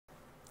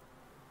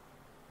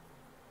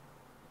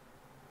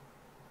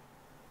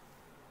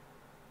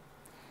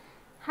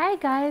Hi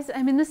guys,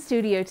 I'm in the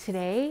studio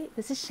today.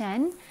 This is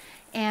Shen,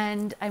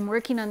 and I'm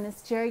working on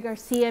this Jerry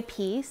Garcia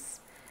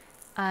piece.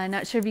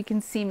 Not sure if you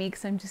can see me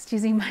because I'm just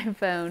using my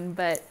phone,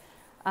 but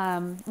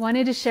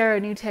wanted to share a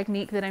new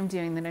technique that I'm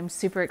doing that I'm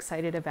super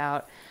excited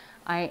about.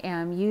 I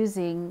am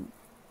using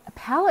a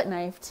palette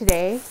knife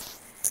today,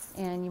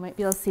 and you might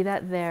be able to see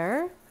that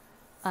there.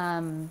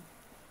 And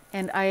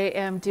I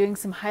am doing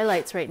some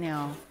highlights right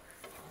now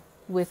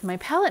with my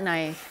palette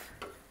knife.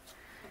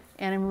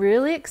 And I'm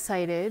really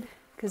excited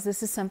because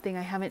this is something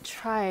I haven't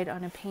tried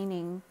on a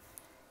painting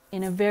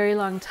in a very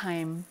long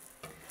time.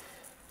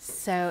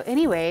 So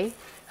anyway,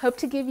 hope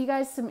to give you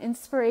guys some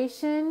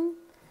inspiration,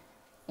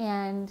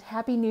 and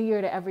Happy New Year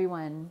to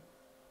everyone.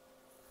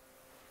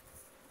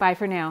 Bye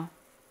for now.